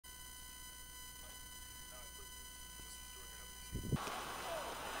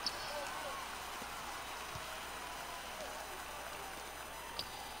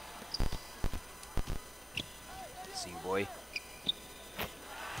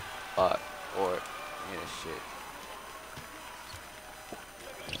Or yeah, shit.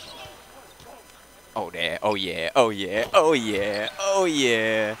 Oh there. Oh yeah. Oh yeah. Oh yeah. Oh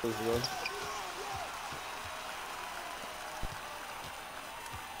yeah.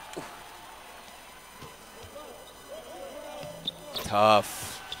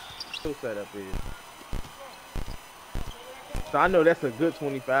 Tough. Still set up is. So I know that's a good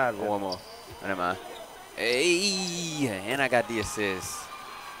 25. Oh, one more. Never mind. Hey, and I got the assist.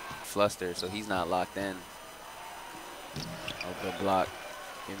 Fluster, so he's not locked in. Oh, good block.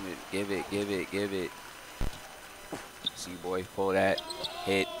 Give it. See, boy, pull that.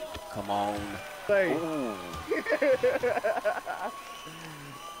 Hit. Come on. Hey. Ooh.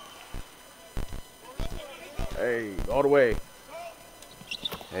 Hey, all the way.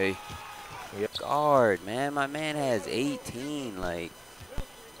 Hey. Yep. Guard, man. My man has 18. Like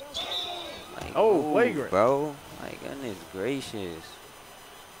Oh, move, flagrant. bro. My goodness gracious.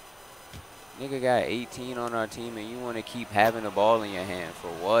 Nigga got 18 on our team, and you want to keep having the ball in your hand for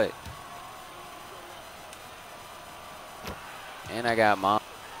what? And I got mom.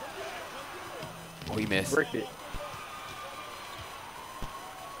 Oh, he missed. Bricked it.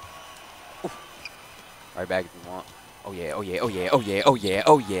 Right back if you want. Oh yeah, oh yeah, oh yeah, oh yeah, oh yeah,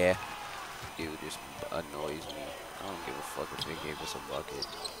 oh yeah. Dude just annoys me. I don't give a fuck if they gave us a bucket.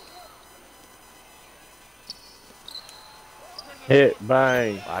 Hit,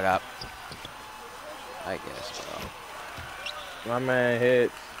 bang. I guess, bro. My man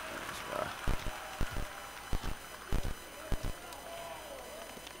hits. Yes, bro.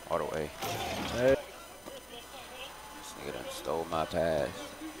 All the way. Hey. This nigga done stole my pass.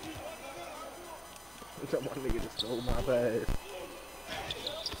 That one nigga just stole my pass.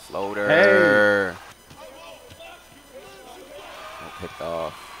 Floater. Hey. Oh, picked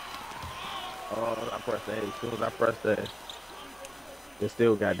off. Oh, I pressed A. As soon as I pressed that, it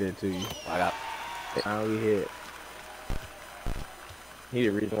still got there to you. I got. Now we hit. He the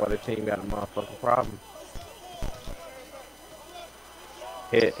reason why the team got a motherfucking problem.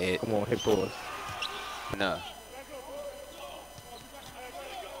 Hit. Come on, hit for us. No.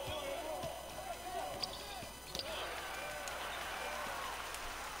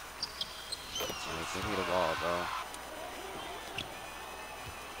 Give me the ball, bro.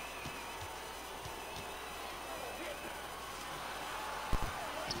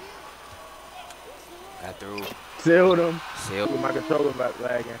 Got through. Sealed him. Sealed. With my controller back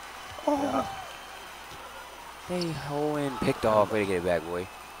lagging. Oh. Yeah. Hey, Owen picked off. Way to get it back, boy.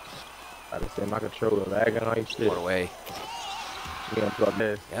 I just said my controller lagging on your shit. All the way. We gonna plug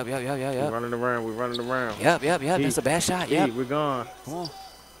this. Yep. We running around. Yep. That's a bad shot. Yep. We're gone. Come on.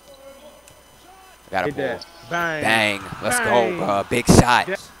 Got a Hit pull. that. Bang. Bang. Let's Bang. go, bro. Big shot.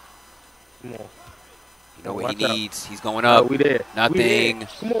 Come on. You know what Watch he out. needs. He's going up. Oh, we there. Nothing. We there.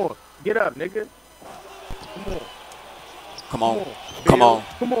 Come on. Get up, nigga. Come on. Come on. Come on.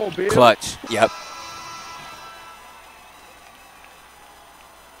 Come on, Bill. Clutch. Yep.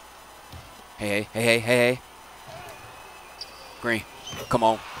 Hey. Green. Come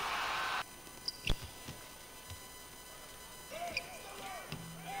on.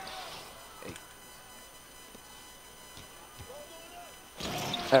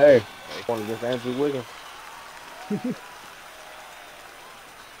 Hey. Want to get Andrew Wiggins?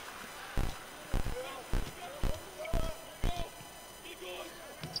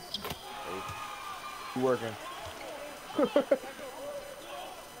 You working? Picked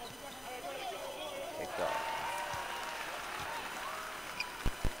off.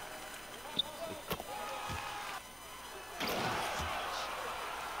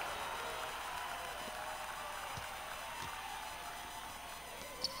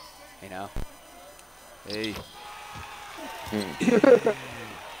 Hey now. Hey.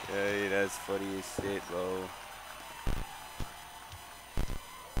 Hey, that's funny as shit, bro.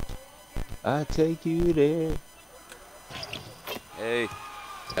 I take you there. Hey.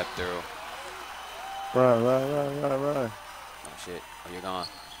 Step through. Run. Oh shit. Oh, you're gone.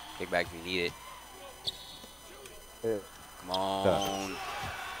 Kick back if you need it. Yeah. Come on.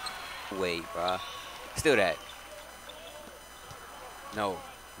 Wait, bruh. Still that. No.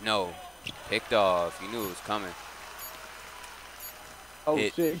 Picked off. You knew it was coming. Oh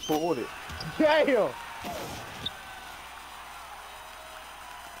Hit. shit, he pulled it. Damn!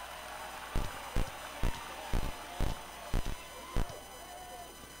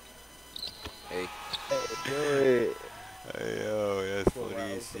 Hey. Good. Hey, yo, that's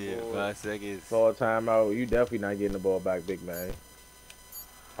funny as shit. 5 seconds. Call timeout. You definitely not getting the ball back, big man.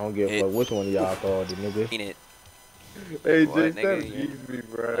 I don't give a Hit. fuck which one of y'all called it, nigga. Ain't it? Hey, What, J7 nigga? geeks me,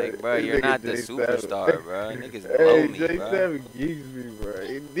 bro. Like, bro, This you're nigga not the J7. superstar, bro. Niggas below Hey, me, bro. J7 geeks me,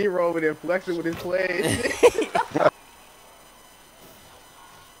 bro. D-Roll over there flexing with his play and shit.